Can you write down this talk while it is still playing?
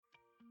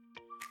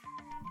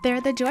They're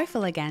the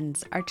joyful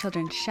agains our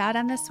children shout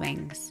on the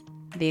swings,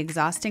 the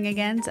exhausting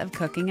agains of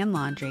cooking and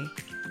laundry,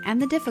 and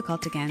the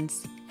difficult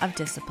agains of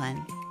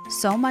discipline.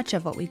 So much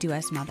of what we do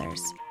as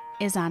mothers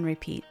is on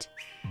repeat.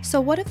 So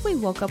what if we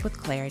woke up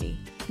with clarity,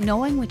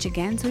 knowing which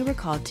agains we were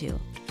called to,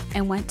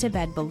 and went to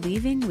bed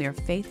believing we are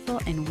faithful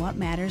in what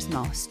matters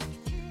most?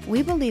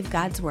 We believe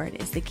God's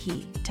Word is the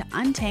key to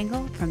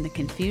untangle from the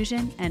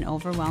confusion and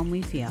overwhelm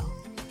we feel.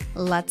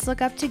 Let's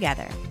look up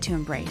together to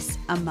embrace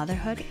a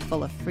motherhood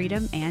full of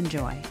freedom and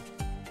joy.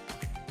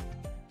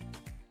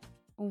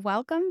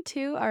 Welcome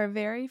to our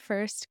very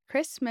first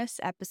Christmas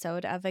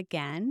episode of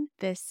Again.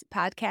 This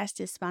podcast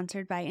is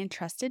sponsored by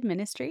Entrusted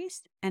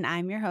Ministries, and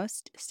I'm your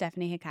host,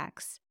 Stephanie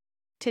Hickox.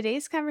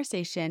 Today's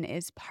conversation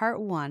is part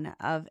one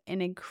of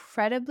an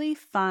incredibly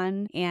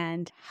fun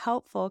and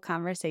helpful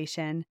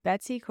conversation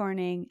Betsy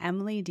Corning,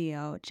 Emily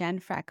Dio, Jen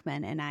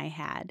Freckman, and I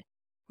had.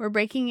 We're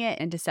breaking it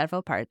into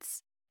several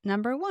parts.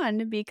 Number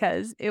one,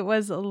 because it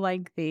was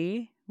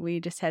lengthy. We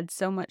just had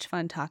so much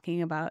fun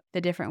talking about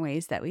the different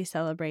ways that we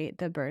celebrate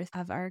the birth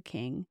of our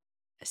King.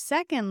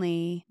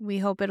 Secondly, we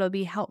hope it'll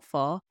be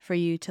helpful for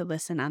you to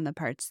listen on the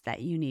parts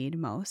that you need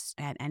most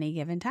at any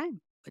given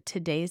time.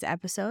 Today's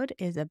episode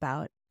is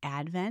about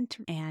Advent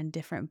and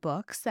different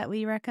books that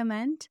we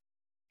recommend.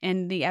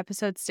 In the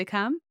episodes to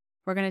come,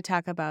 we're going to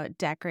talk about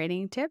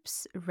decorating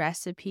tips,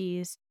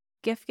 recipes,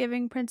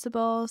 gift-giving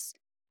principles,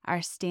 our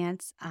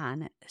stance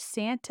on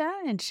Santa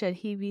and should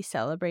he be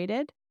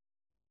celebrated.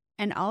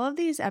 And all of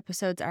these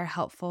episodes are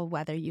helpful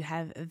whether you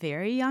have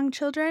very young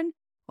children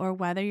or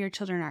whether your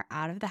children are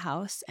out of the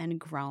house and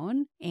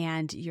grown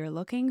and you're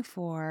looking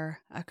for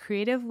a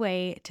creative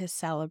way to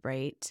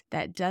celebrate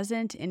that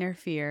doesn't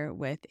interfere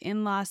with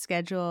in-law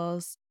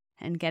schedules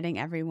and getting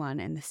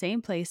everyone in the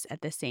same place at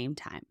the same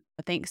time.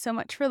 Thanks so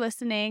much for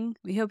listening.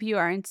 We hope you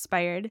are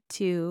inspired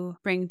to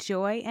bring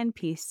joy and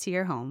peace to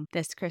your home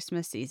this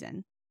Christmas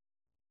season.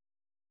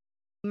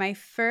 My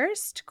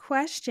first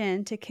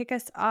question to kick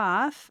us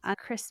off on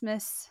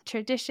Christmas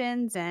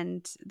traditions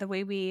and the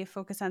way we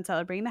focus on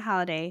celebrating the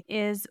holiday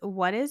is,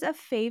 what is a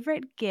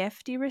favorite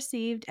gift you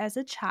received as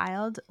a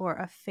child or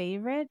a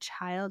favorite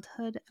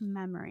childhood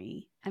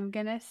memory? I'm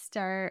going to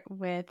start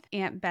with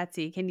Aunt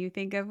Betsy. Can you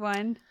think of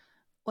one?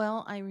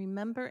 Well, I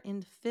remember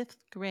in 5th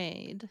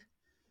grade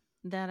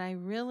that I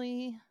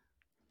really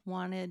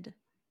wanted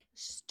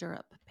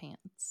stirrup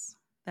pants.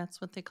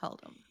 That's what they called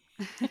them.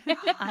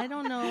 I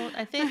don't know.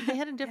 I think they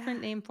had a different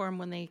name for them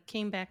when they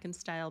came back in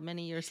style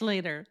many years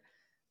later,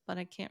 but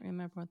I can't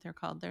remember what they're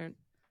called. They're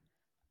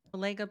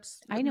leg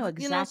ups. I know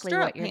exactly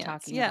what you're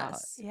pants. talking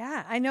Yes. about.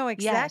 Yeah, I know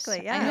exactly.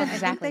 Yes, I know I think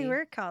exactly. they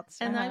were called.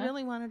 And I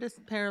really wanted a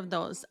pair of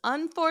those.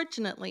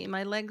 Unfortunately,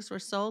 my legs were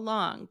so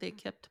long, they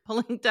kept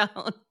pulling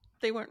down.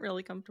 They weren't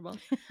really comfortable.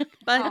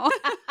 But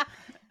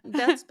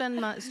that's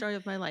been my story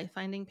of my life,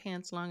 finding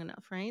pants long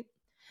enough, right?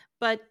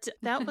 But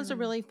that was a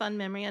really fun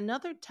memory.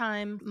 Another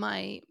time,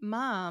 my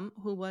mom,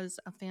 who was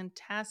a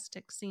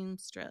fantastic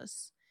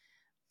seamstress,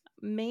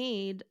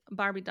 made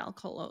Barbie doll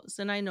colos.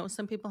 And I know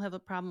some people have a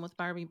problem with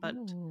Barbie, but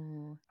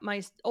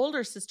my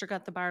older sister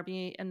got the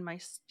Barbie and my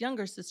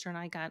younger sister and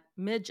I got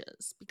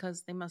midges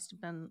because they must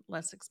have been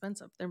less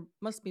expensive. They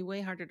must be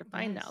way harder to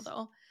find now,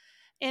 though.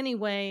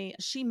 Anyway,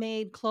 she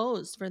made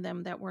clothes for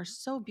them that were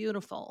so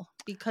beautiful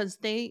because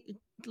they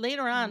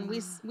later on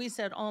we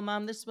said, "Oh,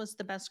 Mom, this was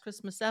the best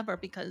Christmas ever,"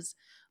 because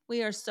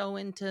we are so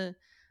into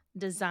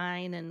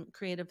design and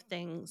creative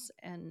things.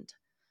 And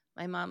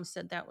my mom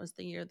said that was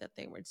the year that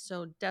they were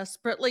so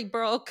desperately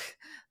broke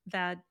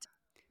that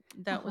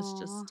was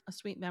just a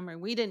sweet memory.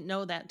 We didn't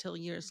know that till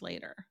years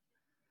later,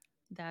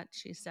 that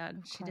she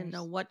said she didn't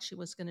know what she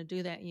was going to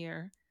do that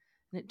year.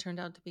 And it turned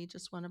out to be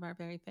just one of our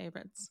very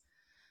favorites.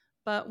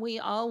 But we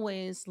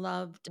always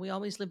lived in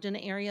an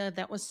area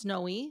that was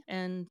snowy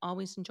and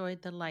always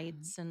enjoyed the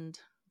lights and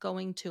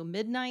going to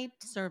midnight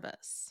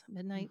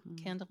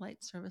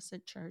candlelight service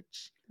at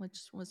church,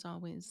 which was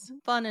always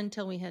fun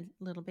until we had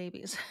little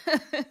babies.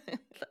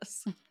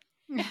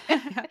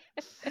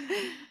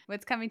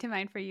 What's coming to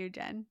mind for you,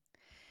 Jen?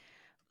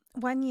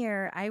 One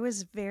year, I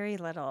was very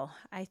little.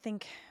 I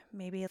think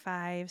maybe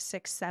 5,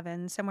 6,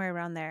 7, somewhere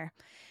around there.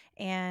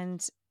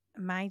 And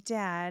my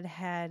dad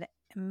had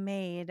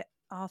made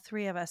all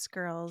 3 of us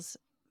girls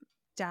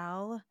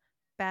doll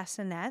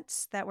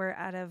bassinets that were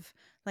out of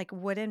like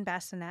wooden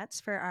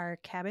bassinets for our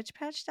Cabbage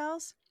Patch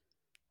dolls.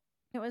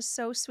 It was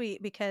so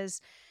sweet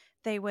because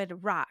they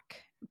would rock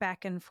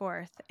back and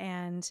forth.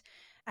 And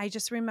I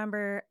just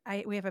remember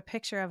we have a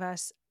picture of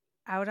us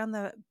out on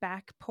the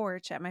back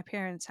porch at my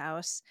parents'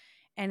 house.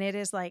 And it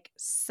is like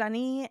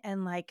sunny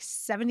and like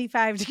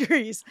 75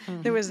 degrees.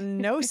 There was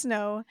no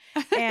snow.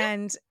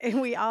 And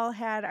we all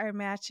had our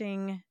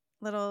matching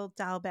little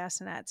doll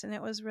bassinets. And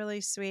it was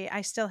really sweet.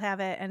 I still have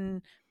it.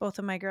 And both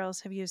of my girls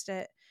have used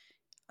it.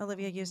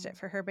 Olivia used it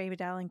for her baby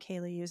doll and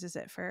Kaylee uses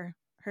it for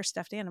her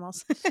stuffed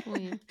animals.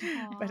 Sweet.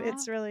 But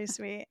it's really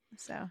sweet.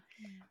 So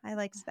I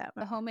liked that.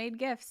 The homemade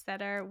gifts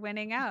that are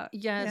winning out.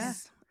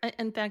 Yes. Yeah.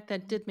 In fact,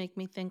 that did make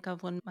me think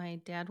of when my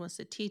dad was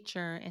a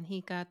teacher and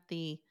he got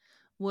the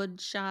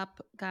wood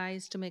shop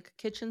guys to make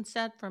a kitchen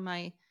set for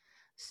my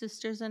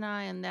sisters and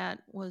I, and that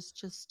was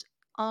just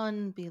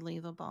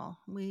unbelievable.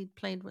 We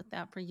played with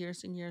that for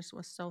years and years. It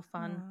was so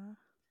fun. Aw.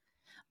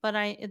 But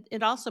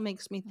it also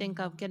makes me think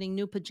of Mm. getting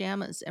new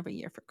pajamas every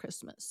year for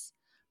Christmas.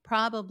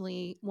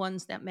 Probably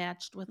ones that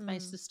matched with my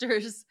Mm.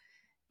 sisters.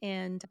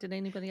 And did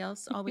anybody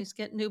else always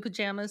get new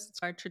pajamas?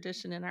 It's our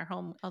tradition in our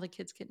home. All the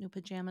kids get new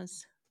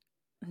pajamas.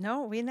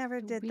 No, we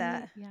never did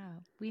that.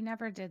 We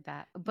never did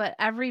that. But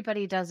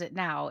everybody does it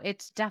now.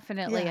 It's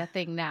definitely Yeah. a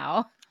thing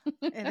now.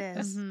 It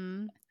is.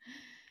 Mhm.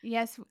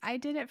 Yes, I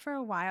did it for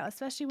a while,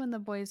 especially when the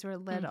boys were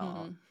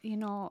little, Mhm. you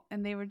know,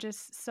 and they were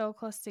just so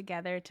close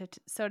together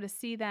so to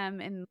see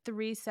them in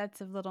 3 sets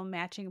of little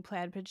matching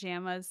plaid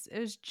pajamas, it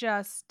was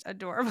just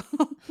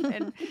adorable.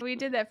 And we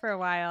did that for a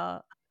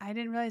while. I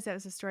didn't realize that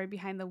was a story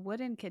behind the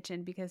wooden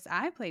kitchen because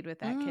I played with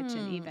that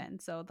kitchen Mm. even.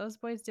 So those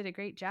boys did a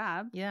great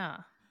job.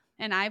 Yeah.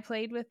 And I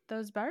played with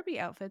those Barbie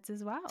outfits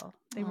as well.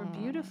 They were Aw.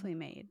 beautifully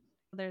made.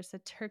 There's a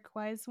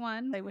turquoise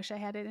one. I wish I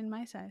had it in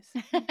my size.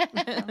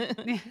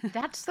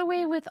 That's the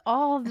way with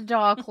all the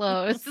doll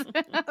clothes.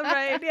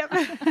 Right. Yep.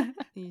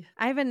 Yeah.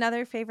 I have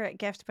another favorite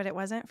gift, but it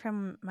wasn't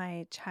from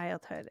my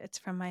childhood. It's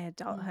from my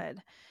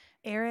adulthood.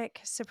 Eric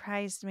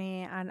surprised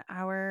me on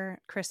our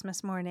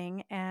Christmas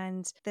morning,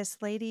 and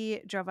this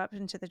lady drove up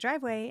into the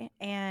driveway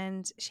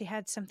and she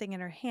had something in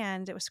her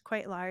hand. It was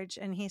quite large.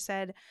 And he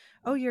said,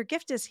 "Oh, your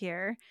gift is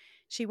here."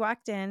 She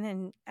walked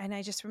in, and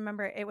I just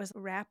remember it was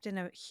wrapped in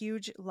a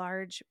huge,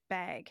 large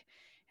bag.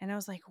 And I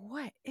was like,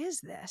 "What is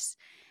this?"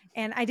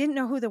 And I didn't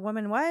know who the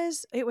woman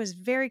was. It was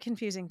very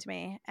confusing to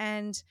me.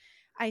 And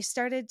I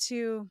started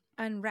to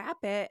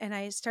unwrap it and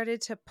I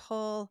started to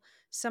pull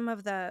some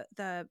of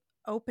the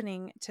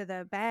opening to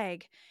the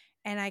bag,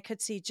 and I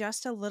could see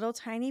just a little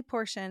tiny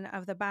portion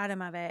of the bottom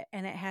of it,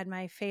 and it had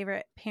my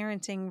favorite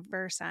parenting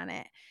verse on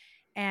it.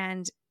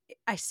 And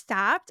I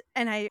stopped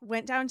and I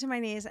went down to my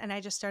knees and I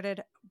just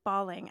started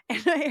bawling.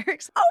 And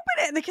Eric's, "Open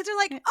it." And the kids are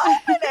like,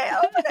 "Open it,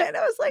 open it." And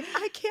I was like,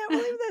 "I can't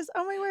believe this.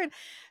 Oh my word."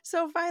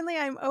 So finally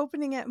I'm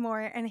opening it more,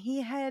 and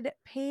he had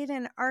paid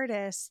an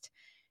artist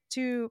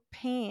to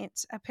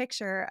paint a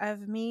picture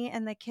of me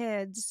and the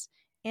kids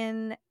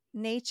in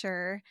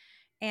nature,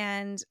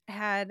 and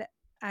had,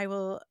 "I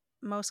will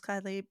most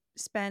gladly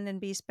spend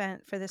and be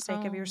spent for the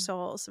sake of your Oh.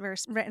 souls"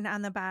 verse written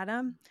on the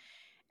bottom.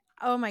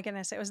 Oh my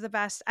goodness, it was the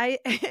best. I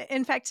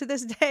in fact, to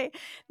this day,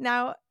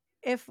 now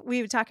if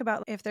we talk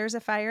about if there's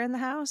a fire in the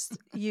house,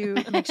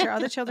 you make sure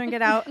all the children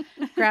get out,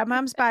 grab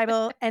mom's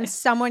Bible, and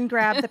someone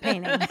grab the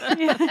painting.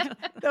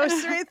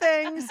 Those 3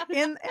 things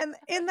in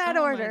that Oh my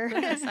order.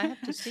 goodness, I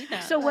have to see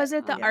that. So was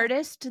it the Yeah.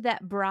 artist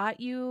that brought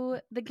you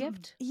the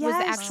gift? Was the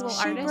Yes, actual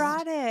she artist?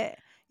 brought it.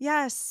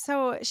 Yes,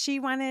 so she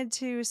wanted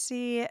to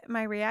see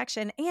my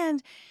reaction,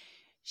 and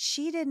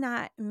she did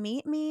not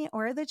meet me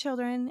or the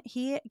children.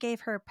 He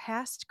gave her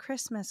past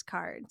Christmas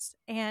cards,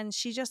 and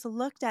she just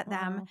looked at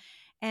them, Wow,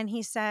 and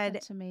he said,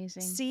 that's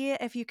amazing. "See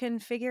if you can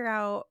figure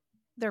out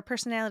their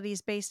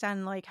personalities based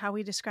on like how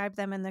we describe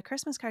them in the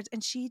Christmas cards."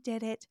 And she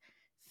did it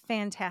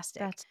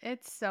fantastic. That's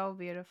It's so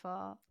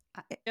beautiful.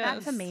 that's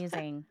Yes.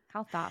 amazing.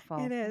 How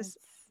thoughtful. It is.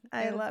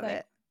 I It's love like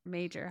it.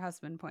 major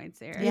husband points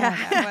there. Yeah.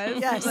 That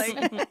was Yes.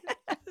 like,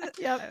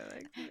 Yep. I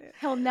like it.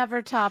 He'll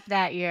never top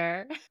that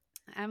year.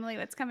 Emily,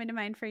 what's coming to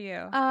mind for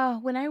you?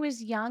 When I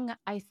was young,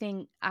 I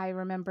think I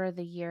remember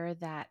the year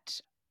that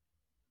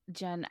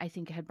Jen, I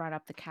think, had brought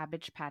up the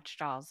Cabbage Patch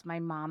dolls. My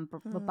mom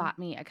Mm. bought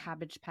me a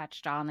Cabbage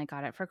Patch doll, and I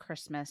got it for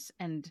Christmas.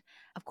 And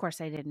of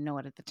course, I didn't know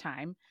it at the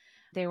time.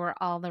 They were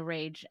all the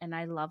rage, and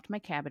I loved my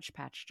Cabbage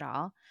Patch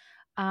doll.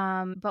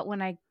 But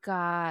when I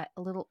got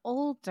a little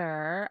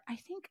older, I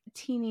think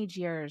teenage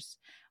years,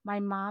 my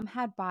mom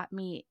had bought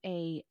me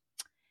a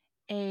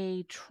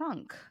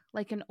trunk,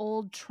 like an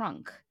old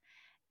trunk,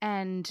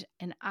 and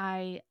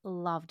I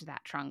loved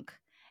that trunk.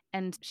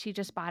 And she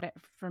just bought it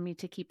for me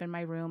to keep in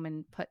my room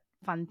and put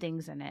fun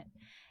things in it.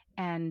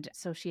 And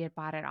so she had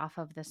bought it off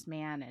of this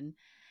man. And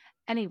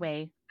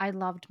anyway, I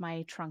loved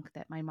my trunk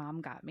that my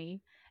mom got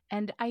me.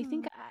 And I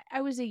think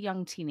I was a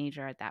young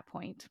teenager at that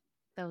point.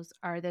 Those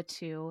are the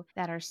 2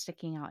 that are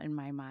sticking out in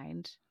my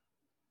mind.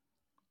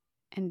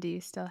 And do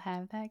you still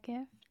have that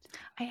gift?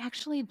 I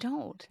actually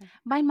don't. Okay.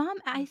 My mom,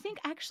 I think,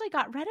 actually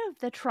got rid of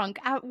the trunk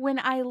out when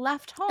I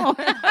left home.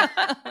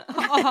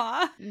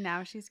 Aw.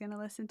 Now she's going to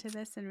listen to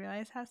this and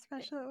realize how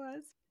special it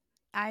was.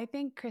 I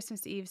think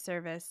Christmas Eve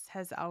service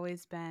has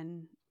always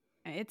been,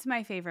 it's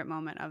my favorite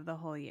moment of the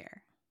whole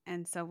year.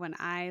 And so when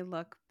I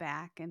look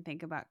back and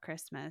think about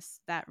Christmas,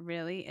 that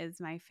really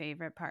is my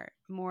favorite part,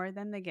 more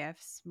than the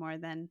gifts, more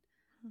than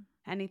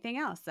anything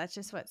else. That's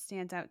just what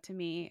stands out to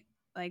me,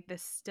 like the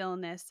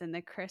stillness and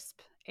the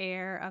crisp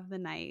air of the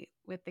night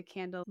with the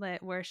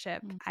candlelit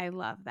worship. I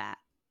love that.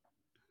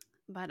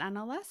 But on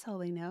a less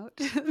holy note,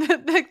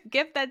 the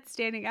gift that's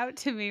standing out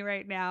to me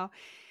right now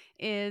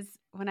is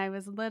when I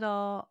was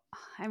little,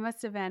 I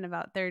must have been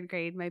about 3rd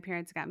grade. My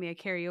parents got me a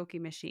karaoke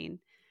machine,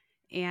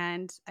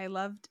 and I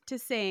loved to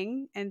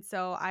sing. And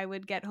so I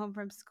would get home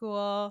from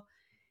school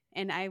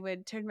and I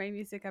would turn my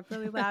music up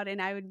really loud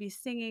and I would be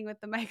singing with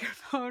the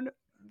microphone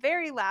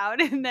very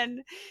loud. And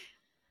then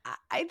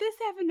this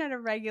happened on a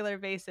regular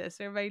basis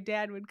where my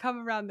dad would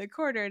come around the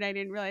corner and I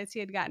didn't realize he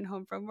had gotten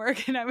home from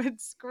work and I would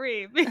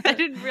scream. I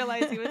didn't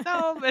realize he was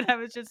home and I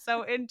was just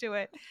so into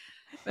it.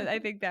 But I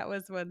think that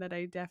was one that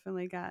I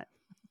definitely got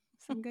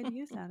some good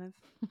use out of.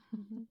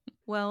 Mm-hmm.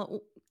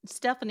 Well,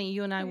 Stephanie,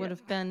 you and I would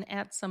have been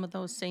at some of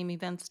those same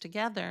events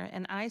together,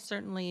 and I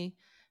certainly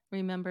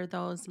remember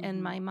those. Mm-hmm.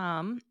 And my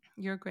mom,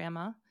 your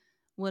grandma,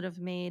 would have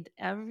made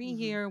every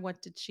Mm-hmm. year.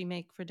 What did she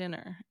make for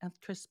dinner? At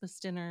Christmas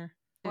dinner?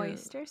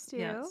 Oyster stew.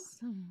 Yes.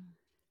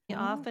 We Oh,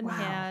 often wow.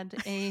 had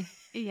a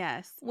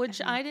Yes.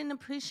 which I didn't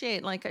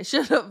appreciate like I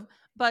should have,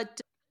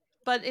 but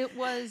it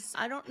was,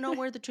 I don't know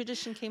where the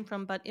tradition came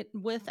from, but it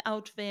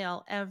without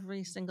fail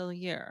every single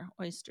year,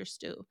 oyster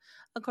stew.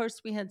 Of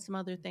course, we had some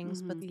other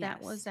things, but that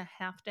Yes. was a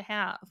have to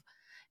have.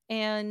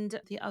 And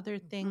the other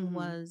thing Mhm.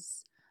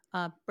 was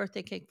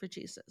birthday cake for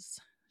Jesus.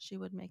 She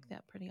would make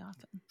that pretty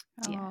often.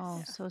 Oh,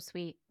 Yes. so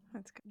sweet.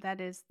 That's good. That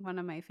is one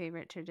of my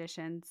favorite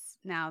traditions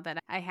now that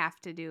I have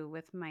to do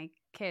with my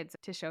kids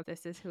to show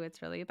this is who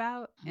it's really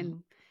about.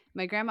 And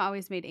my grandma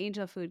always made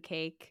angel food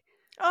cake.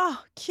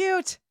 Oh,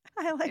 cute.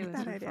 I like It was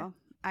that beautiful. idea.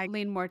 I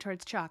lean more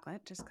towards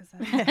chocolate just because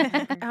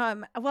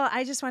Well,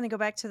 I just want to go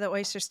back to the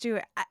oyster stew.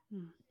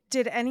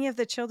 Did any of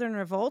the children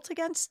revolt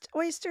against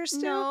oyster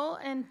stew? No,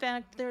 in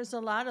fact, there's a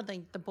lot of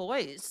the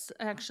boys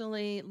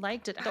actually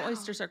liked it. The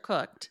oysters are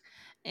cooked,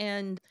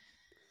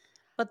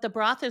 but the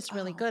broth is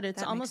really good. It's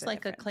that makes almost a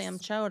like a clam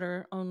difference.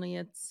 chowder, only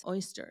it's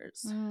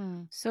oysters.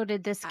 So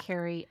did this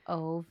carry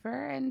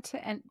over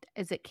into, and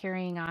is it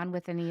carrying on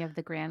with any of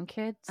the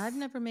grandkids? I've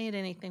never made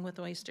anything with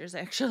oysters,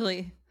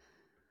 actually.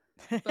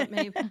 But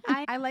maybe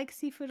I like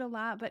seafood a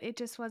lot, but it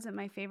just wasn't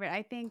my favorite.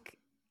 I think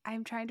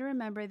I'm trying to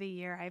remember the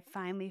year I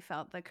finally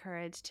felt the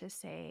courage to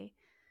say,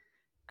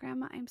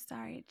 Grandma, I'm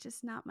sorry, it's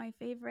just not my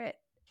favorite.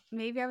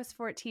 Maybe I was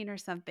 14 or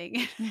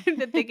something. I've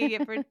been thinking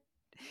it for a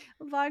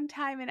long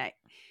time.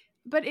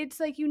 But it's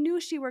like you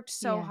knew she worked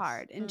so Yes.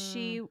 hard.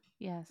 And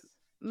Yes.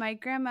 my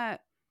grandma,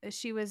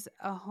 she was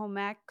a home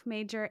ec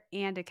major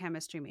and a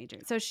chemistry major.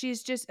 So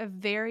she's just a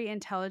very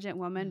intelligent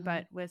woman,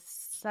 but with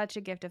such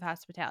a gift of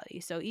hospitality.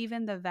 So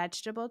even the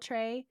vegetable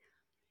tray,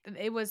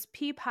 it was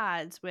pea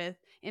pods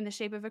in the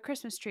shape of a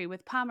Christmas tree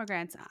with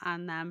pomegranates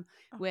on them,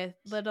 with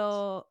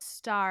little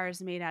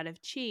stars made out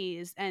of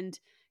cheese and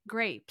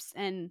grapes,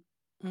 and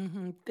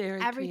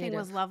very everything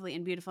was creative. lovely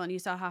and beautiful. And you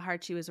saw how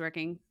hard she was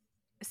working.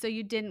 So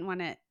you didn't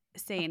want to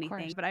say Of anything.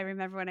 course. But I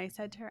remember when I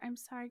said to her, I'm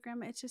sorry,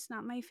 Grandma, it's just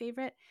not my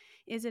favorite.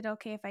 Is it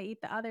okay if I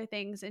eat the other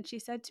things? And she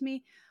said to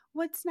me,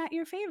 what's not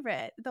your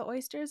favorite, the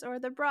oysters or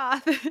the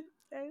broth?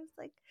 I was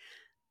like,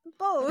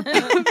 both.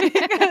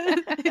 Because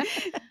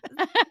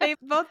they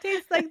both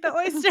taste like the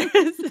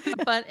oysters.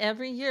 But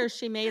every year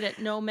she made it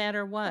no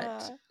matter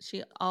what.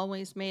 She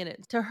always made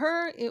it. To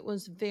her, it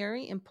was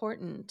very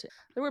important.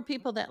 There were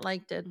people that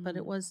liked it, but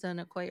it was an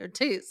acquired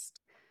taste.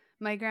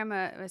 My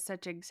grandma was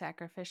such a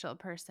sacrificial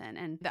person,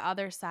 and the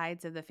other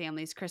sides of the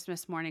family's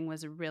Christmas morning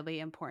was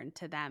really important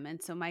to them.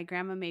 And so my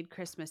grandma made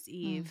Christmas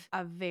Eve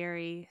a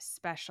very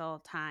special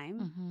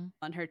time,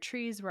 and her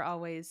trees were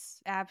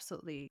always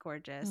absolutely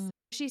gorgeous.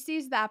 She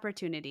sees the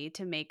opportunity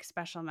to make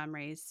special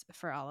memories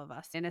for all of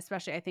us. And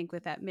especially, I think,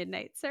 with that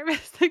midnight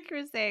service, like you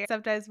were saying,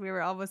 sometimes we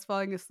were almost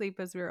falling asleep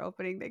as we were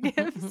opening the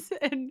gifts.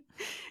 And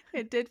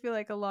it did feel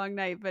like a long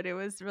night, but it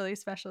was really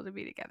special to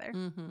be together.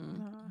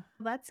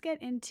 Let's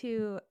get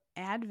into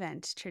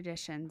Advent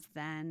traditions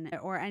then,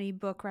 or any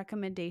book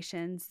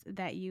recommendations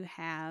that you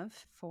have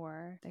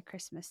for the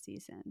Christmas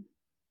season.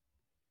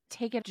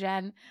 Take it,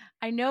 Jen.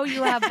 I know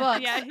you have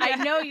books. I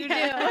know you do.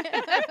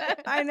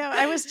 I know.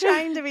 I was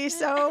trying to be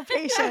so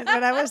patient,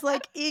 but I was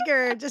like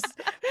eager, just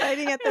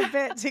biting at the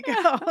bit to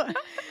go.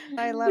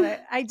 I love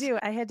it. I do.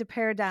 I had to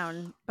pare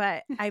down,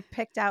 but I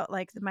picked out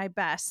like my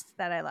best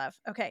that I love.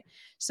 Okay.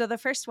 So the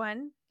first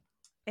one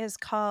is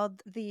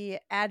called The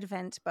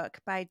Advent Book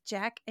by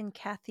Jack and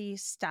Kathy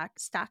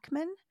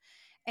Stockman.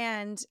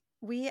 And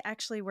we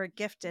actually were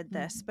gifted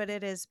this, but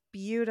it is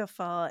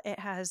beautiful. It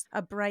has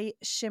a bright,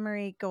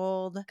 shimmery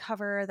gold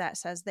cover that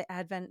says the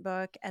Advent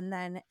Book. And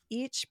then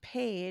each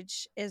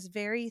page is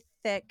very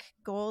thick,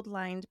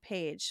 gold-lined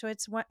page. So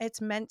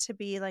it's meant to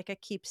be like a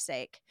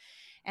keepsake.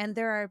 And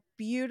there are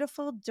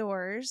beautiful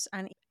doors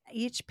on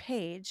each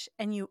page,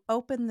 and you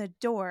open the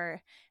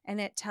door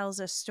and it tells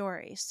a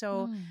story.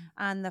 So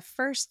on the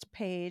first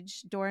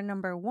page, door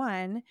number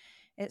 1,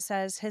 it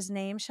says, his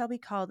name shall be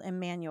called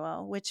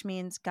Emmanuel, which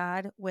means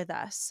God with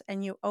us.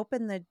 And you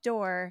open the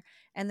door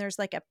and there's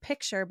like a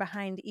picture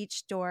behind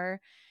each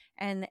door.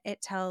 And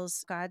it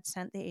tells God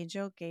sent the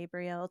angel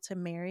Gabriel to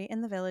Mary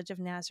in the village of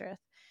Nazareth.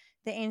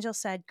 The angel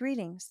said,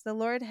 greetings, the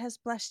Lord has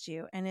blessed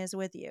you and is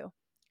with you.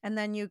 And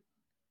then you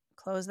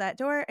close that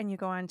door and you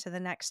go on to the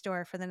next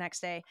door for the next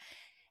day.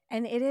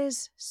 And it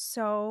is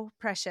so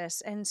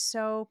precious and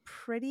so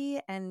pretty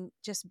and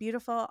just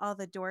beautiful. All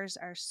the doors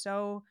are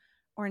so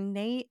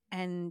ornate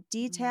and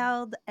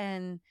detailed,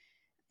 and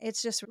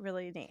it's just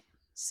really neat.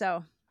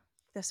 So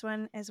this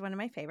one is one of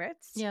my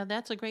favorites. Yeah,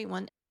 that's a great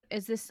one.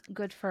 is this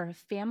good for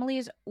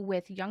families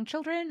with young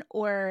children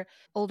or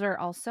older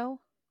also?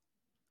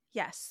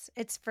 Yes,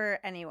 it's for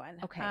anyone.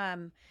 Okay.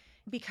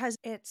 Because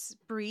it's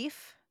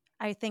brief,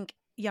 I think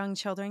young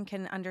children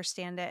can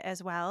understand it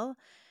as well.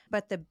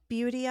 But the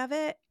beauty of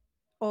it,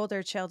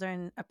 older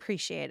children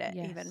appreciate it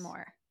even Yes.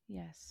 more.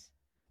 Yes.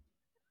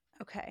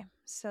 Okay,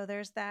 so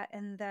there's that.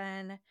 And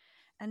then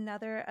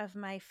another of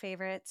my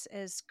favorites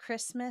is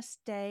Christmas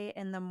Day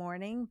in the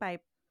Morning by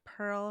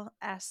Pearl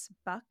S.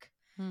 Buck.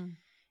 Hmm.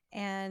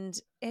 And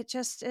it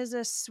just is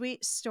a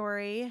sweet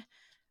story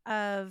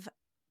of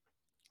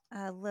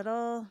a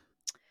little,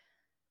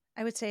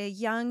 I would say, a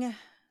young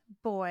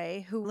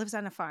boy who lives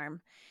on a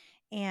farm.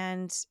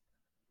 And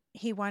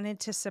he wanted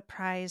to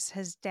surprise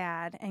his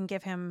dad and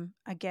give him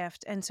a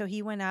gift. And so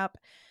he went up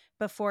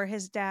before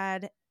his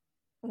dad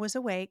was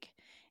awake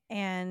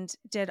and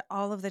did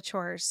all of the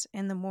chores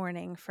in the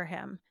morning for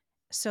him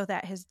so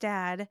that his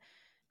dad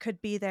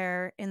could be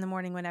there in the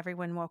morning when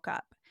everyone woke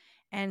up.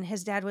 And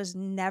his dad was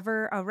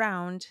never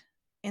around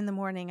in the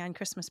morning on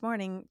Christmas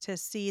morning to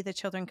see the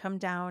children come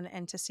down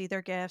and to see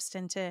their gifts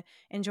and to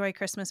enjoy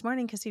Christmas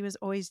morning because he was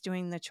always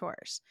doing the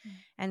chores.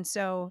 And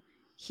so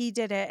he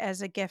did it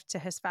as a gift to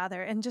his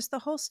father. And just the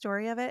whole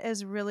story of it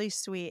is really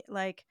sweet.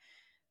 Like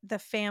the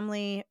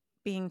family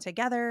being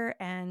together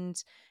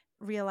and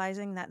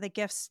realizing that the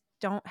gifts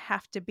don't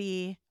have to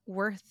be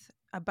worth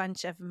a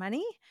bunch of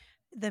money,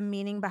 the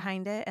meaning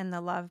behind it and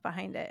the love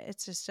behind it.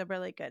 It's just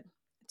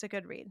it's a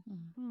good read.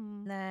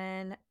 Mm. And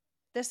then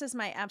this is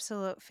my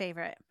absolute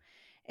favorite.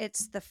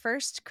 It's The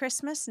First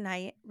Christmas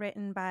Night,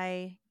 written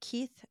by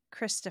Keith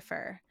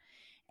Christopher.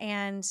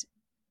 And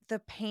the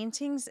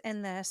paintings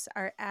in this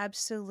are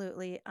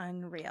absolutely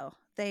unreal.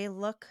 They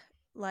look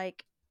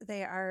like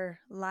they are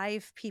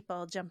live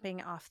people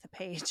jumping off the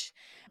page,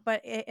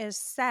 but it is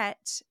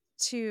set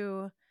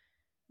to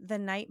The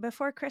Night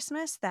Before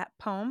Christmas, that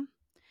poem.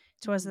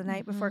 'Twas the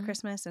night before Mhm.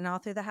 Christmas and all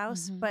through the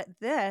house. Mhm. But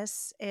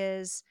this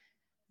is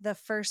the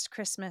first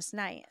Christmas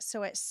night.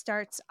 So it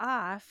starts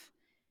off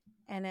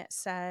and it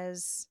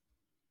says,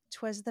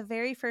 "'Twas the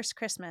very first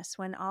Christmas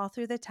when all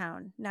through the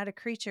town not a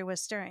creature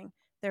was stirring.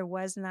 There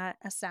was not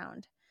a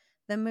sound.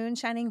 The moon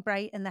shining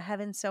bright and the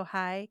heavens so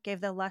high gave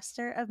the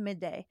luster of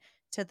midday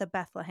to the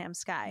Bethlehem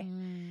sky."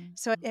 Mm.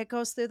 So it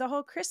goes through the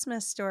whole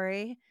Christmas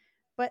story,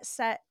 but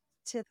set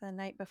to the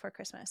night before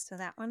Christmas. So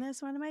that one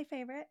is one of my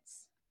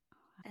favorites.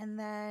 And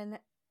then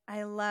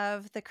I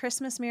love The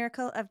Christmas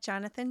Miracle of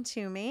Jonathan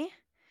Toomey.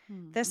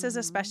 This is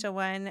a special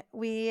one.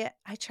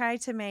 I try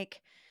to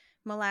make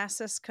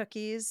molasses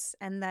cookies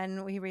and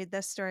then we read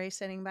this story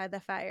sitting by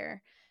the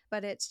fire.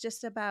 But it's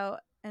just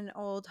about an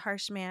old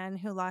harsh man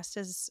who lost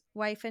his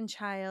wife and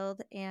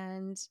child,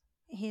 and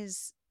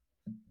he's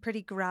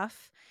pretty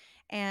gruff.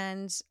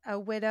 And a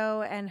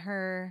widow and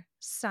her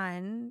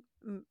son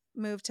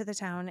move to the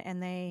town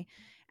and they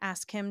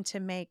ask him to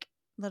make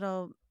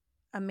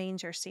a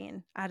manger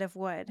scene out of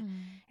wood.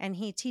 And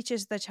he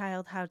teaches the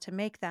child how to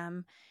make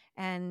them.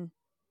 And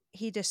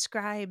he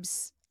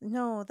describes,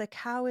 no, the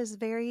cow is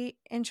very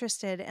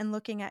interested in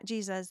looking at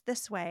Jesus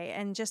this way.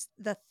 And just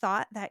the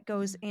thought that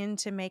goes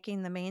into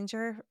making the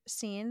manger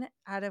scene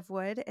out of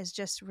wood is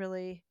just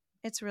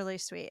it's really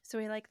sweet. So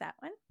we like that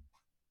one.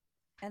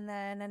 And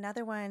then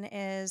another one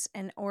is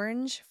An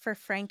Orange for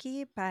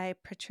Frankie by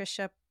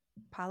Patricia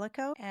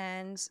Polico.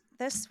 And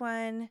this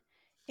one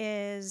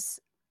is,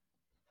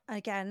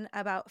 again,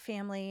 about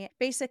family.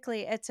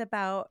 Basically, it's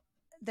about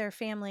their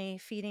family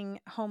feeding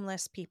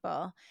homeless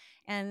people.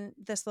 And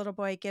this little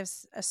boy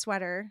gives a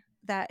sweater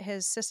that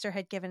his sister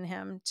had given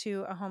him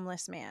to a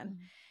homeless man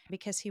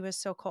because he was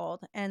so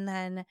cold. And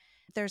then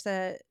there's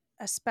a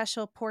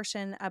special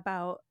portion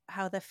about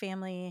how the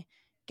family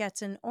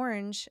gets an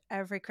orange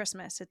every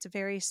Christmas. It's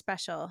very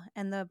special.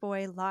 And the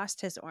boy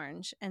lost his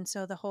orange. And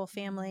so the whole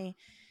family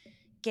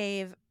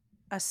gave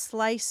a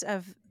slice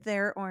of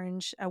their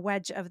orange, a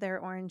wedge of their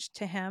orange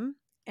to him.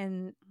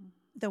 And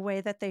the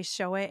way that they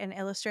show it and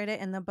illustrate it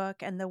in the book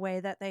and the way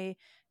that they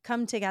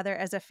come together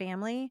as a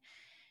family,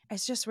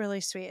 it's just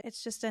really sweet.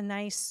 It's just a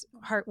nice,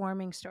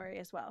 heartwarming story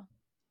as well.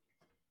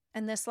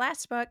 And this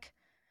last book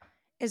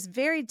is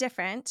very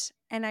different,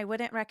 and I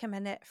wouldn't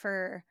recommend it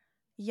for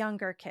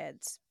younger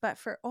kids. But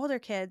for older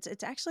kids,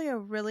 it's actually a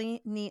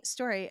really neat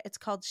story. It's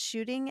called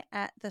Shooting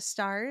at the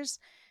Stars,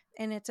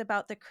 and it's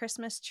about the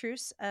Christmas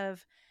truce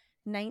of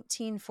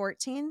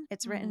 1914.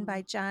 It's written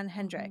by John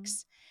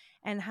Hendricks,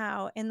 and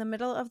how in the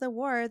middle of the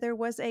war, there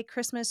was a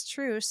Christmas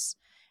truce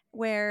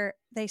where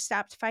they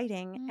stopped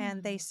fighting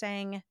and they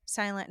sang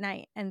Silent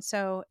Night. And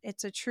so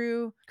it's a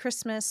true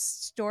Christmas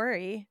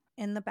story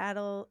in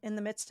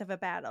the midst of a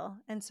battle.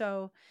 And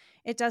so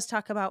it does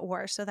talk about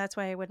war. So that's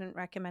why I wouldn't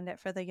recommend it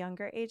for the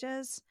younger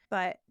ages.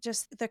 But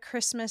just the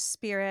Christmas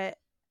spirit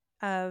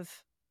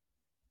of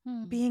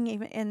being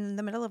even in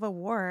the middle of a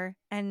war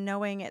and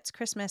knowing it's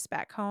Christmas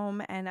back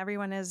home and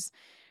everyone is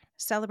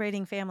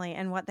celebrating family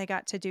and what they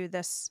got to do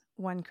this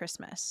one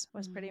Christmas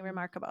was pretty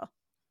remarkable.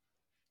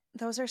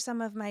 Those are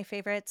some of my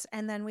favorites.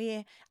 And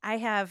then I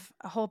have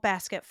a whole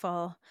basket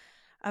full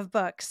of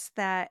books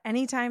that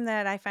anytime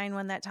that I find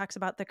one that talks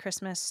about the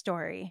Christmas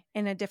story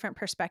in a different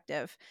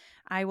perspective,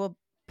 I will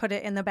put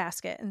it in the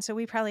basket. And so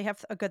we probably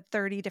have a good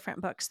 30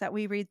 different books that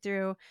we read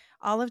through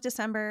all of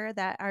December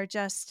that are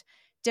just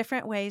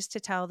different ways to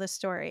tell the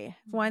story.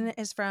 One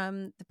is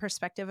from the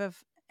perspective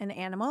of an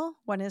animal.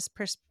 One is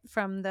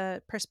from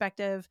the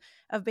perspective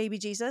of baby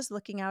Jesus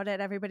looking out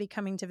at everybody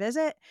coming to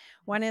visit.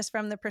 One is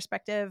from the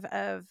perspective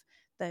of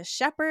the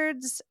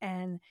shepherds,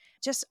 and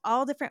just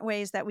all different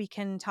ways that we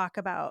can talk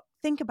about.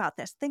 Think about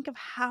this. Think of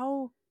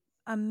how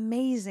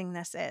amazing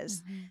this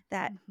is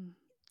that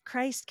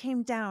Christ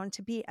came down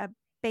to be a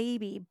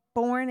baby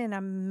born in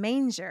a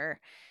manger,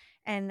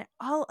 and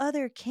all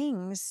other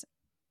kings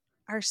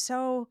are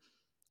so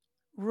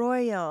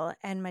royal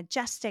and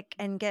majestic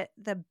and get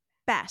the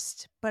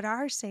best. But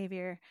our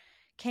Savior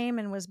came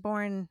and was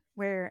born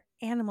where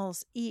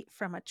animals eat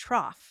from a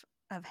trough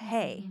of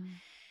hay.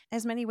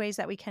 As many ways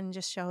that we can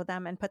just show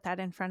them and put that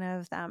in front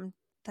of them,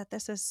 that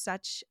this is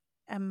such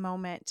a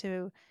moment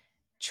to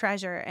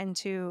treasure and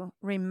to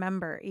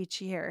remember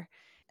each year,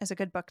 is a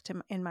good book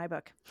in my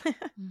book.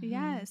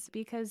 Yes,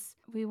 because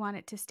we want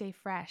it to stay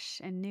fresh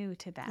and new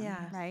to them,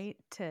 right?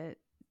 To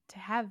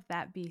have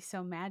that be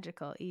so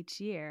magical each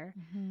year,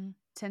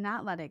 to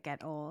not let it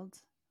get old.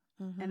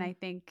 And I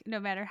think no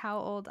matter how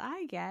old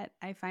I get,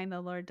 I find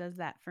the Lord does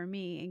that for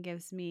me and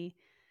gives me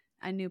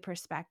a new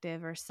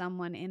perspective or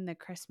someone in the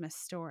Christmas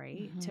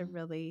story to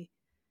really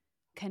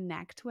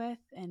connect with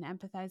and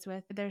empathize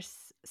with.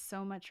 There's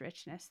so much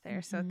richness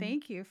there. So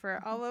thank you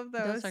for all of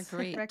those are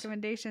great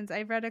recommendations.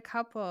 I've read a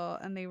couple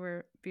and they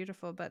were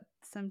beautiful, but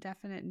some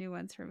definite new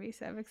ones for me.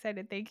 So I'm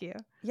excited. Thank you.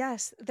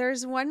 Yes.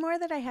 There's one more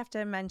that I have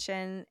to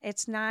mention.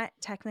 It's not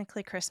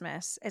technically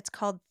Christmas. It's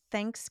called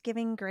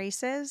Thanksgiving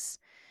Graces,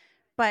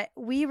 but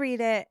we read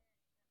it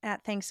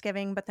at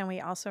Thanksgiving, but then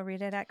we also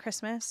read it at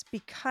Christmas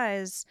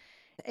because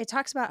it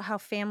talks about how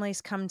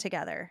families come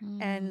together.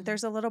 And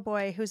there's a little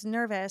boy who's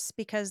nervous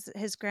because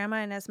his grandma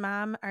and his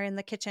mom are in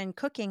the kitchen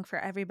cooking for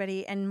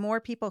everybody, and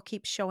more people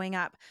keep showing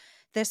up.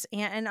 This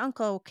aunt and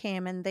uncle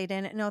came and they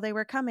didn't know they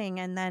were coming.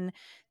 And then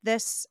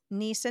this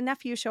niece and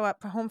nephew show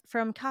up home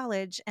from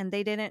college and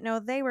they didn't know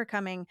they were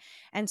coming.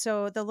 And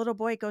so the little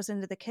boy goes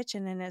into the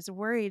kitchen and is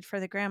worried for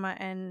the grandma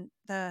and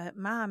the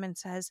mom and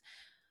says,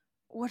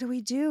 "What do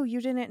we do? You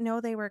didn't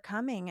know they were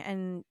coming."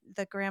 And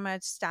the grandma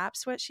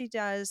stops what she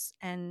does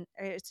and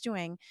it's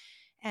doing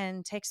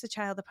and takes the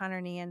child upon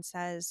her knee and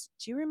says,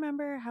 "Do you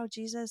remember how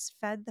Jesus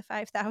fed the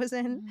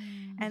 5,000?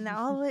 And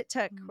all it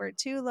took were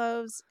 2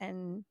 loaves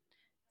and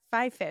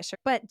 5 fish.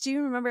 But do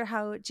you remember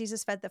how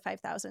Jesus fed the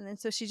 5,000?" And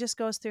so she just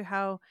goes through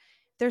how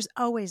there's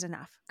always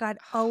enough. God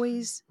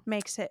always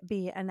makes it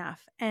be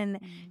enough. And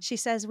she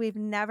says, we've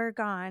never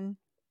gone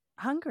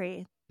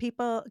hungry.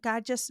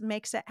 God just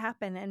makes it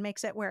happen and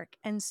makes it work.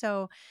 And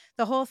so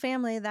the whole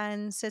family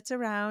then sits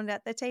around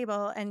at the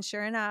table, and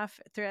sure enough,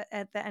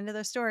 at the end of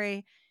the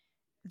story,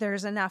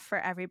 there's enough for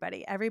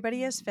everybody.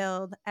 Everybody is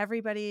filled.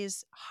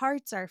 Everybody's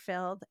hearts are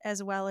filled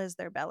as well as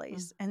their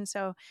bellies. And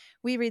so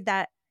we read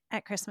that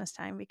at Christmas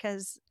time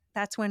because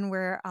that's when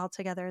we're all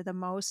together the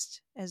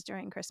most, is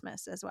during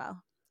Christmas as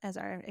well as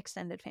our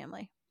extended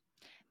family.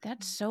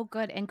 That's so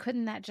good. And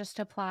couldn't that just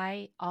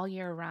apply all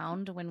year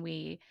round when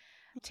we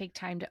take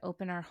time to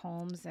open our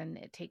homes, and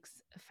it takes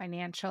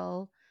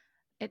financial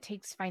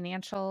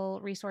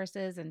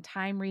resources and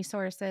time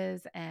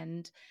resources,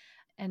 and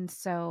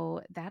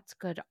so that's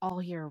good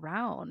all year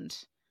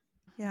round.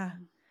 Yeah,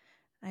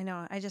 I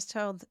know. I just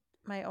told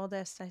my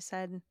oldest, I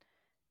said,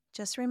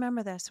 just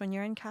remember this when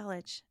you're in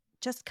college.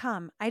 Just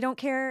come. I don't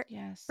care.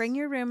 Yes. Bring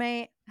your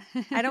roommate.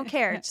 I don't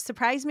care.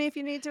 Surprise me if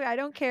you need to. I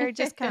don't care.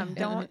 Just come.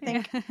 Don't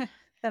think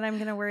that I'm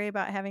going to worry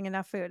about having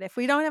enough food. If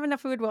we don't have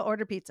enough food, we'll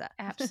order pizza.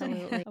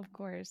 Absolutely. Of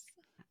course.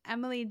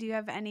 Emily, do you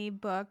have any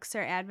books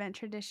or Advent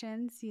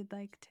traditions you'd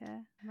like to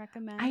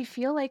recommend? I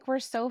feel like we're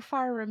so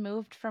far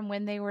removed from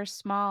when they were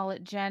small.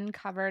 Jen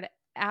covered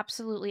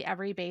absolutely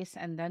every base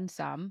and then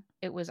some.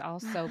 It was all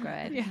so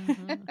good.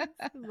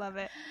 Love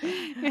it.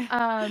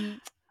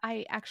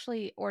 I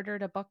actually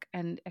ordered a book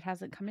and it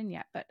hasn't come in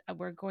yet, but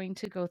we're going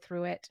to go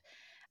through it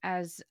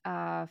as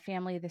a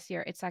family this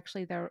year. It's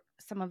actually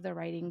some of the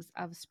writings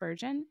of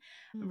Spurgeon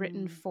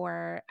written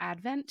for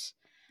Advent.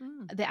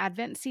 The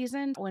Advent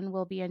season one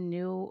will be a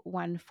new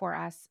one for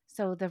us.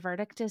 So the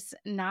verdict is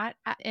not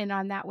in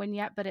on that one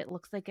yet, but it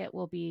looks like it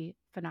will be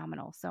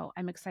phenomenal. So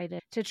I'm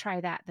excited to try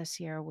that this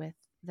year with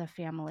the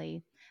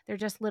family. They're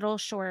just little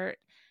short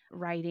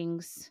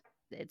writings.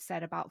 It's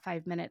said about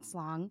 5 minutes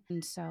long.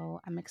 And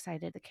so I'm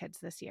excited the kids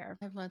this year.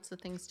 I have lots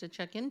of things to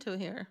check into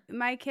here.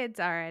 My kids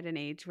are at an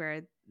age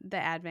where the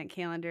Advent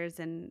calendars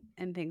and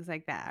things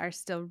like that are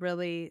still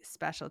really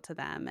special to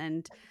them.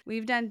 And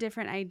we've done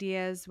different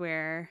ideas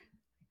where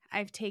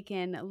I've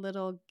taken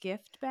little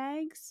gift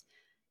bags.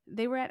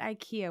 They were at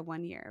IKEA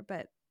one year,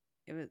 but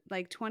it was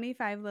like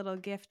 25 little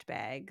gift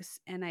bags.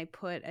 And I'd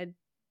put a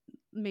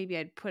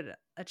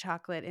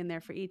chocolate in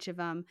there for each of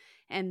them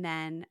and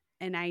then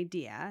an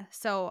idea.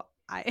 So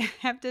I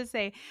have to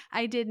say,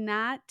 I did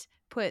not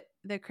put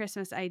the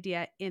Christmas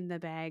idea in the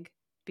bag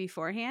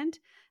beforehand.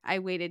 I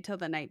waited till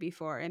the night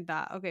before and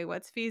thought, okay,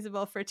 what's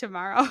feasible for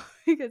tomorrow?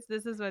 Because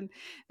this is when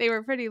they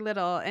were pretty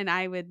little, and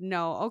I would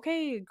know,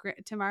 okay,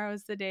 tomorrow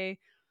is the day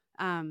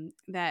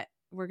that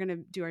we're going to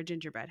do our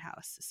gingerbread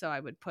house. So I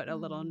would put a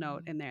little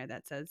note in there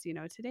that says,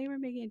 today we're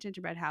making a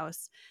gingerbread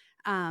house.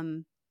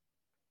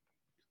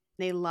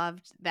 They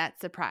loved that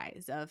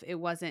surprise of it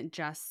wasn't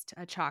just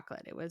a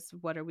chocolate. It was,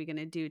 what are we going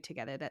to do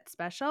together that's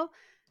special?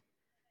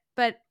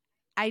 But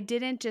I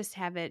didn't just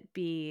have it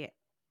be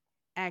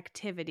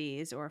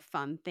activities or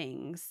fun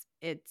things.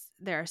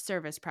 There are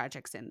service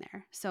projects in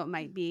there. So it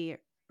might be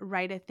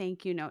write a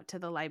thank you note to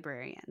the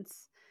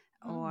librarians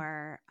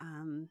or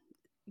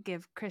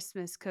give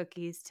Christmas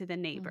cookies to the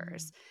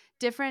neighbors.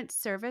 Different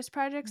service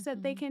projects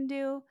that they can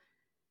do,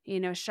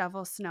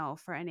 shovel snow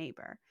for a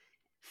neighbor.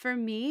 For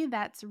me,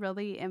 that's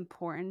really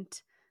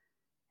important.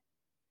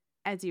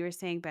 As you were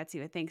saying, Betsy,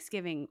 with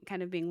Thanksgiving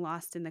kind of being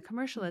lost in the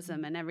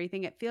commercialism and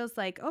everything, it feels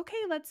like, okay,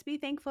 let's be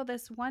thankful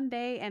this one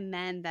day. And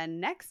then the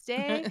next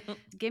day,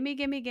 gimme,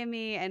 gimme,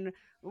 gimme. And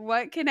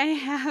what can I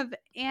have?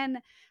 And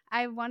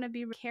I want to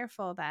be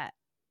careful that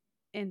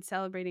in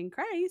celebrating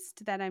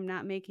Christ, that I'm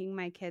not making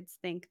my kids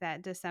think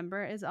that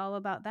December is all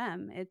about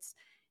them.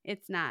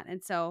 It's not.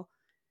 And so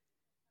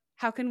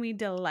how can we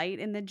delight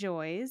in the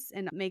joys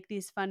and make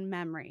these fun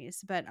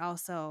memories, but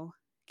also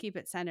keep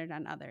it centered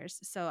on others?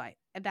 So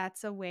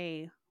that's a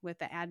way with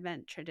the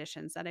Advent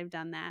traditions that I've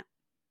done that.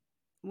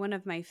 One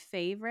of my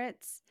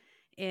favorites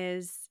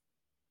is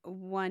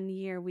one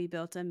year we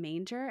built a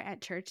manger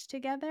at church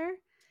together,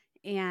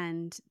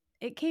 and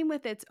it came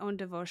with its own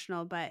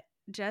devotional, but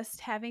just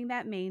having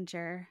that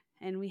manger,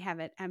 and we have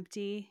it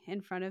empty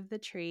in front of the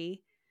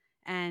tree,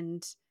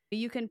 and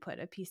you can put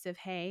a piece of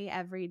hay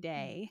every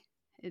day,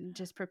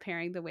 just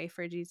preparing the way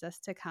for Jesus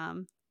to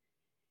come.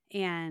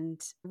 And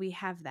we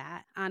have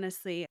that.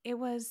 Honestly, it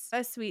was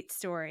a sweet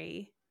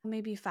story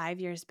maybe 5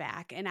 years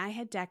back, and I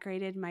had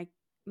decorated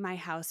my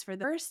house for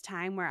the first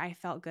time where I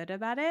felt good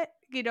about it.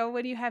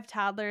 When you have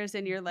toddlers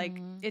and you're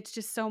like, it's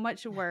just so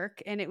much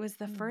work. And it was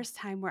the first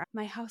time where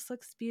my house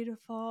looks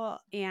beautiful.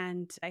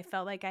 And I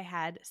felt like I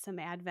had some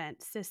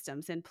Advent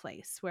systems in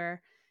place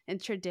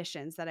and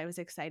traditions that I was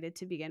excited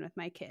to begin with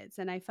my kids.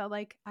 And I felt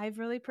like I've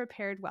really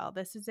prepared well.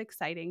 This is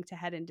exciting to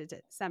head into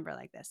December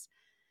like this.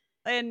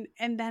 And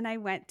then I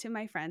went to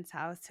my friend's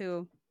house,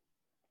 who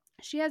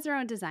she has her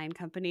own design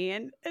company.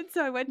 And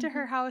so I went to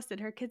her house, and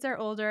her kids are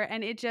older,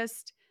 and it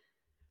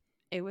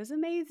was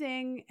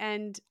amazing.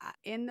 And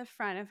in the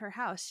front of her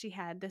house, she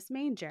had this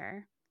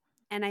manger,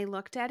 and I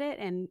looked at it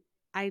and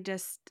I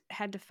just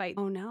had to fight.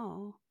 Oh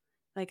no,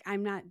 like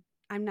I'm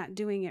not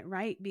doing it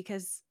right,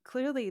 because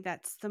clearly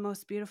that's the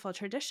most beautiful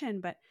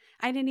tradition, but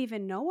I didn't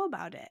even know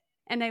about it.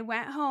 And I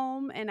went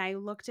home and I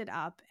looked it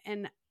up,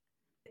 and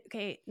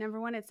okay, number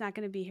one, it's not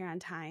going to be here on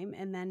time.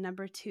 And then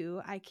number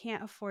two, I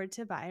can't afford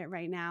to buy it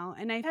right now.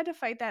 And I had to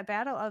fight that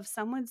battle of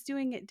someone's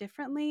doing it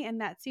differently, and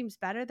that seems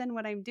better than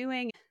what I'm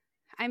doing.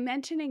 I'm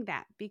mentioning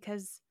that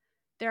because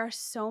there are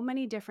so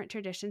many different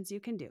traditions you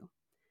can do,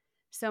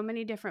 so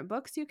many different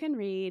books you can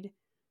read.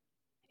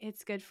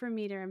 It's good for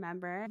me to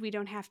remember. We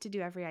don't have to do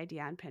every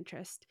idea on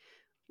Pinterest.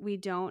 We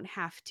don't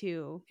have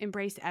to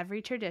embrace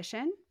every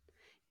tradition.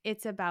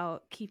 It's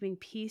about keeping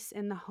peace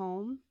in the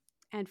home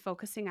and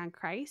focusing on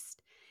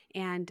Christ.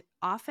 And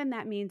often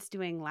that means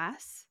doing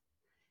less.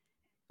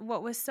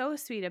 What was so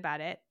sweet about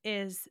it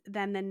is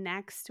then the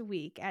next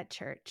week at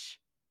church,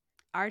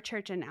 our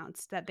church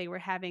announced that they were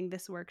having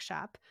this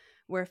workshop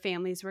where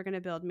families were going to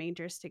build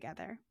mangers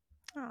together.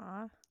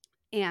 Aww.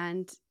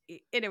 And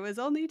it was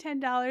only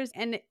 $10.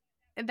 And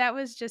that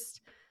was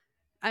just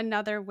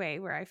another way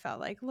where I felt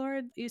like,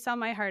 Lord, you saw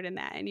my heart in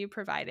that and you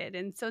provided.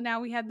 And so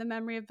now we had the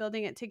memory of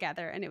building it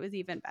together, and it was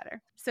even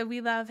better. So we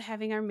love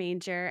having our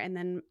manger. And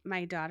then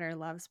my daughter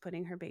loves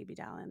putting her baby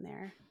doll in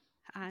there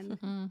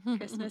on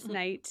Christmas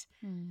night.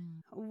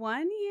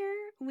 One year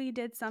we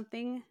did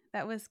something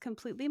that was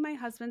completely my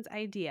husband's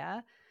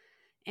idea.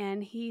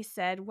 And he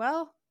said,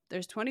 well,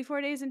 there's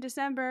 24 days in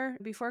December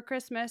before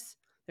Christmas.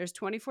 There's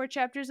 24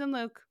 chapters in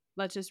Luke.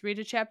 Let's just read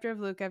a chapter of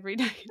Luke every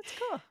night. That's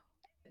cool.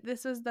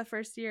 This was the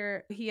first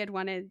year he had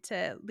wanted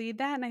to lead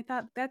that. And I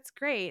thought, that's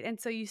great. And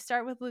so you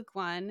start with Luke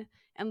 1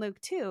 and Luke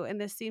 2. And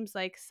this seems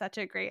like such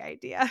a great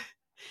idea.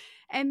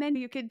 And then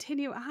you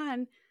continue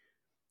on.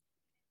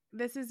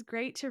 This is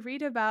great to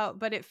read about,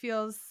 but it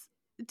feels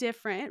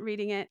different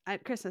reading it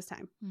at Christmas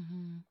time.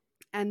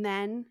 And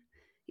then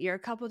you're a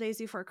couple days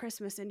before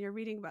Christmas and you're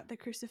reading about the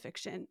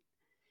crucifixion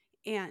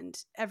and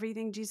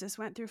everything Jesus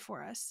went through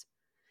for us.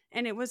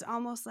 And it was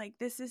almost like,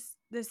 this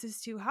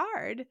is too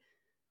hard.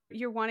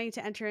 You're wanting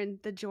to enter in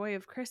the joy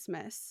of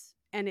Christmas,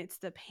 and it's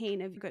the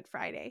pain of Good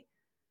Friday.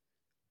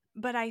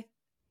 But I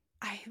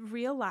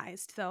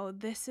realized, though,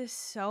 this is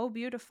so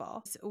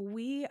beautiful.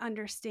 We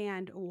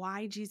understand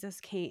why Jesus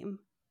came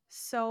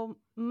so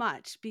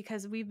much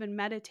because we've been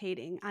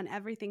meditating on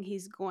everything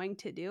he's going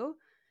to do.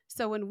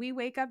 So when we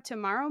wake up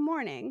tomorrow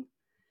morning,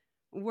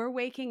 we're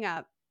waking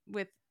up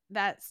with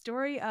that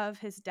story of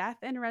his death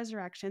and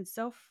resurrection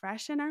so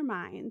fresh in our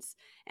minds.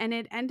 And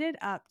it ended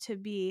up to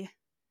be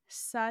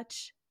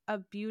such a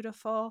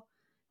beautiful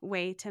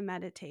way to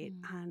meditate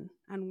on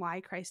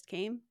why Christ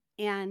came.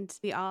 And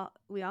we all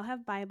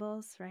have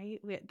Bibles, right?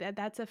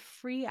 That's a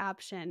free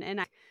option.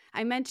 And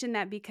I mention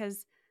that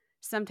because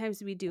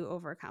sometimes we do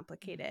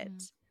overcomplicate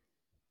it.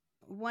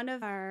 One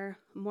of our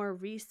more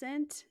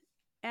recent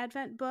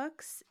Advent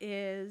books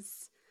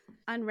is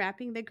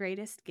Unwrapping the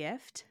Greatest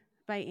Gift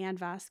by Ann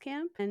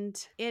Voskamp.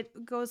 And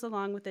it goes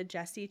along with the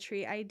Jesse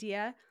tree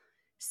idea.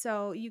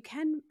 So you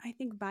can, I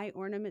think, buy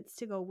ornaments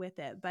to go with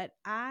it. But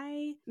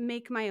I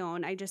make my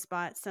own. I just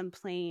bought some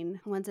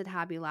plain ones at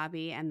Hobby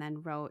Lobby and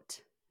then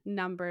wrote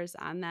numbers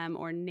on them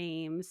or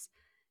names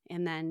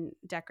and then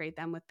decorate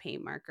them with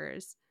paint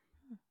markers.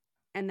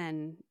 And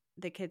then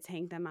the kids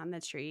hang them on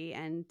the tree.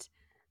 And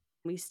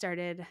we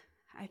started,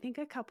 I think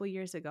a couple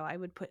years ago, I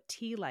would put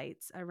tea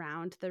lights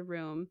around the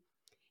room,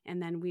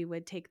 and then we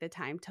would take the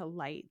time to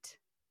light.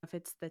 If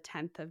it's the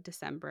 10th of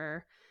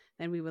December,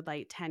 then we would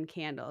light 10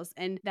 candles.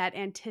 And that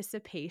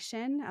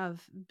anticipation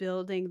of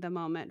building the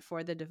moment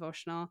for the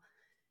devotional,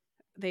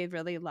 they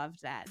really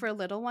loved that. For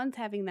little ones,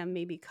 having them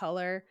maybe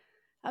color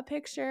a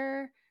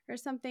picture or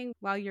something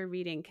while you're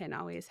reading can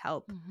always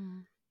help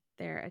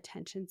their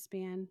attention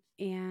span.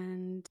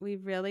 And we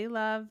really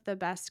love The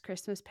Best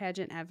Christmas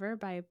Pageant Ever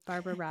by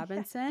Barbara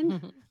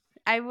Robinson.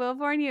 I will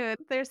warn you,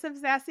 there's some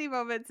sassy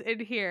moments in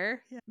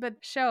here, but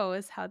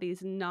shows how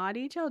these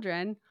naughty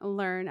children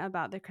learn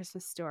about the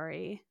Christmas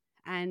story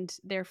and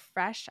their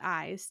fresh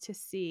eyes to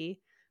see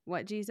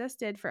what Jesus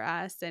did for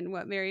us and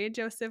what Mary and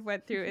Joseph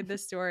went through in the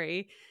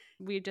story.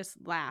 We just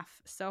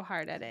laugh so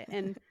hard at it.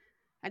 And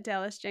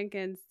Dallas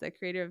Jenkins, the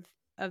creator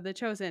of The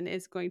Chosen,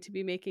 is going to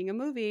be making a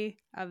movie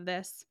of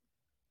this.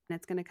 And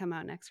it's going to come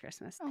out next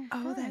Christmas.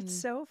 Oh, that's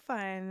so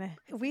fun.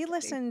 We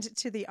listened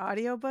to the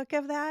audiobook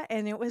of that,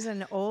 and it was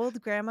an old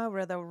grandma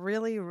with a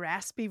really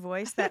raspy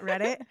voice that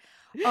read it.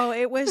 Oh,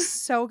 it was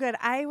so good.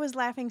 I was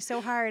laughing so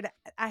hard.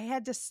 I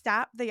had to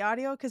stop the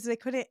audio because we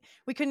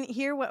couldn't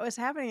hear what was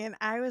happening, and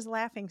I was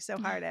laughing so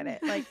hard at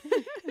it. Like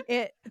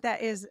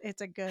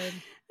it's a good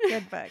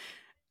book.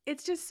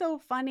 It's just so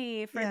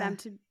funny for them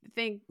to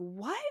think,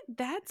 what?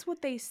 That's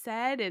what they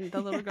said. And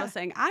the little girl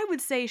saying, I would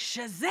say,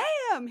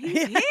 Shazam,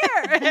 he's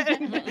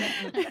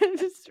here.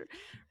 Just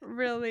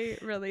really,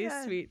 really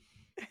sweet.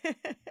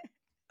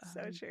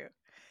 So true.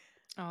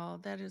 Oh,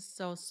 that is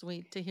so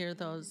sweet to hear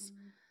those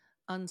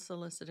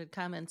unsolicited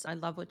comments. I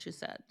love what you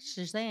said.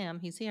 Shazam,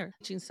 he's here.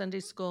 In Sunday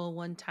school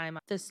one time,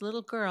 this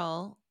little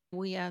girl,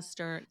 we asked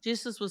her,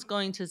 Jesus was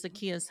going to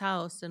Zacchaeus'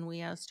 house, and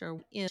we asked her,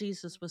 if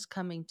Jesus was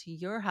coming to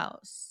your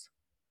house,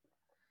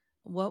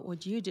 what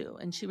would you do?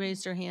 And she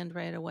raised her hand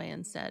right away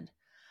and said,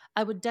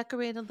 I would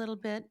decorate a little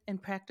bit and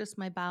practice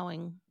my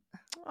bowing.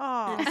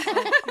 Oh,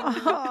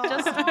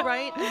 just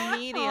right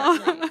immediately.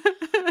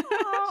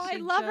 I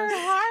love her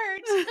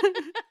heart.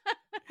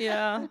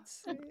 Yeah,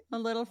 a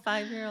little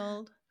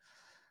 5-year-old.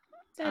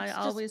 I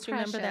always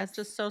remember that. Precious.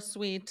 Just so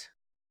sweet.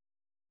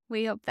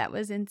 We hope that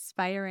was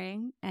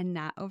inspiring and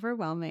not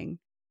overwhelming.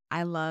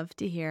 I love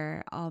to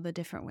hear all the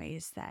different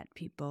ways that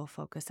people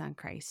focus on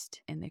Christ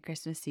in the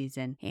Christmas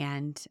season,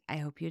 and I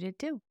hope you did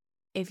too.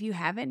 If you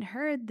haven't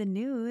heard the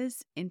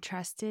news,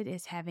 Entrusted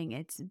is having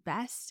its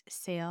best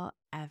sale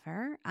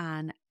ever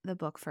on the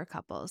book for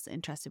couples,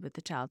 Entrusted with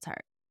the Child's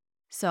Heart.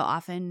 So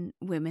often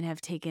women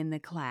have taken the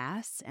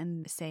class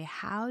and say,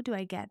 how do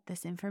I get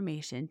this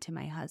information to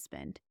my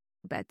husband?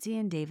 Betsy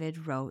and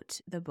David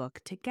wrote the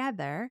book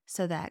together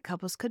so that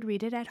couples could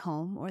read it at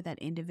home or that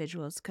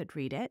individuals could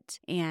read it.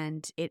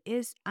 And it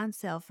is on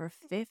sale for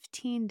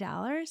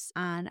 $15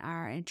 on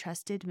our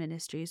Entrusted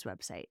Ministries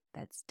website.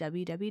 That's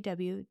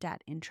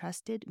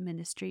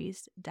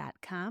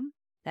www.entrustedministries.com.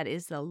 That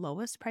is the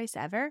lowest price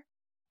ever.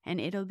 And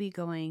it'll be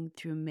going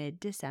through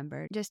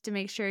mid-December just to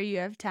make sure you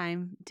have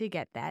time to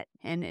get that.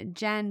 And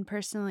Jen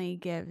personally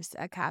gives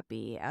a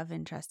copy of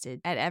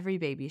Entrusted at every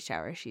baby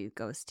shower she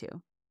goes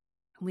to.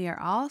 We are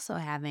also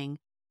having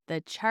the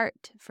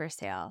chart for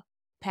sale.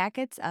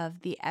 Packets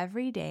of the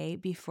Everyday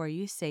Before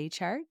You Say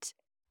chart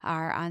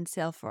are on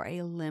sale for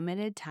a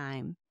limited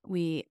time.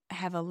 We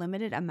have a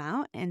limited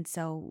amount, and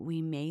so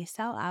we may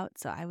sell out.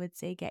 So I would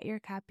say get your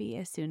copy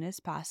as soon as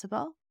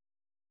possible.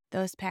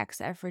 Those packs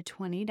are for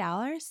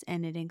 $20,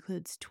 and it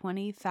includes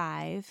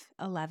 25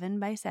 11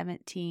 by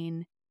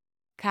 17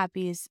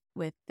 copies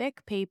with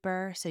thick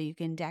paper so you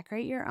can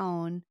decorate your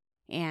own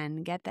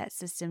and get that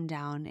system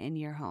down in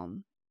your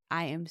home.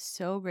 I am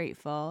so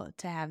grateful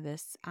to have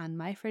this on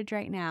my fridge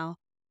right now,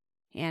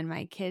 and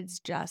my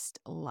kids just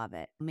love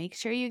it. Make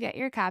sure you get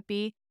your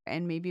copy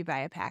and maybe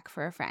buy a pack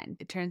for a friend.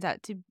 It turns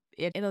out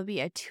it'll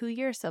be a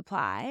 2-year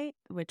supply,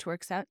 which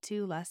works out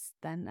to less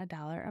than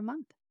 $1 a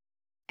month.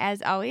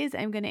 As always,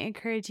 I'm going to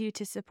encourage you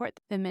to support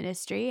the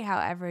ministry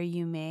however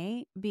you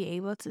may be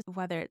able to,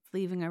 whether it's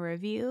leaving a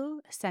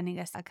review, sending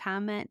us a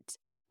comment,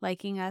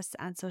 liking us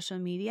on social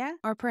media,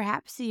 or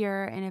perhaps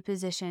you're in a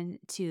position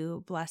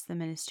to bless the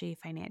ministry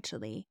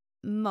financially.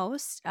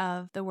 Most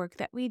of the work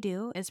that we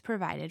do is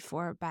provided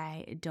for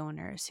by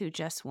donors who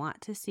just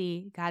want to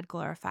see God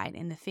glorified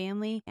in the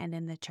family and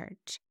in the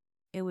church.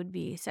 It would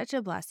be such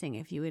a blessing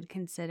if you would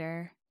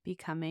consider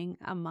becoming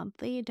a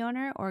monthly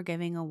donor or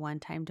giving a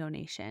one-time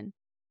donation.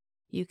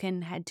 You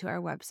can head to our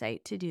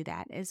website to do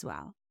that as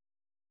well.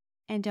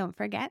 And don't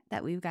forget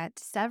that we've got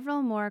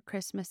several more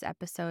Christmas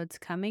episodes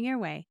coming your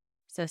way,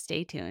 so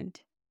stay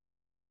tuned.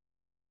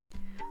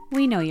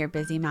 We know you're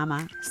busy,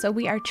 Mama, so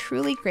we are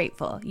truly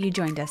grateful you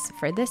joined us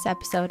for this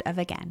episode of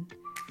Again.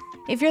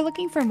 If you're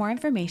looking for more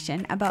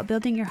information about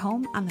building your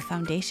home on the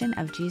foundation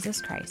of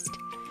Jesus Christ,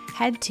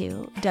 head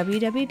to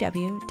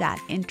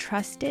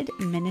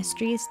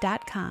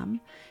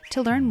www.entrustedministries.com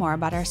to learn more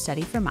about our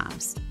study for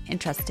moms,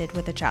 Entrusted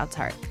with a Child's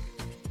Heart.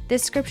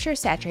 This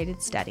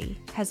scripture-saturated study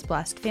has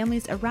blessed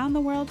families around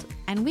the world,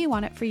 and we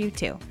want it for you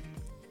too.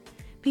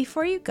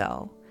 Before you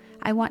go,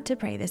 I want to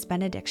pray this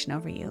benediction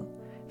over you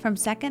from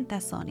 2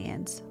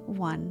 Thessalonians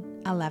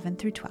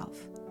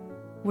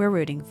 1:11-12. We're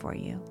rooting for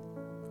you.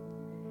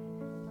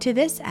 To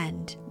this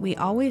end, we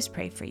always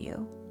pray for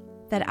you,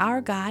 that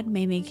our God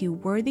may make you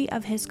worthy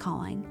of his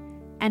calling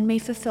and may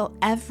fulfill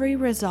every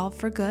resolve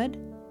for good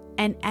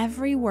and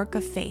every work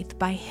of faith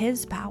by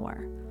his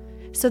power,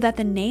 so that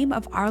the name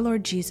of our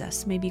Lord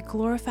Jesus may be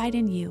glorified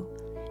in you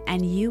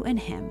and you in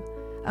him,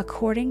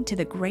 according to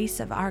the grace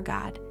of our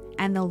God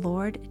and the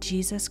Lord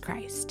Jesus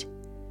Christ.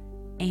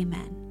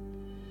 Amen.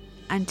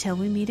 Until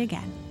we meet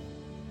again.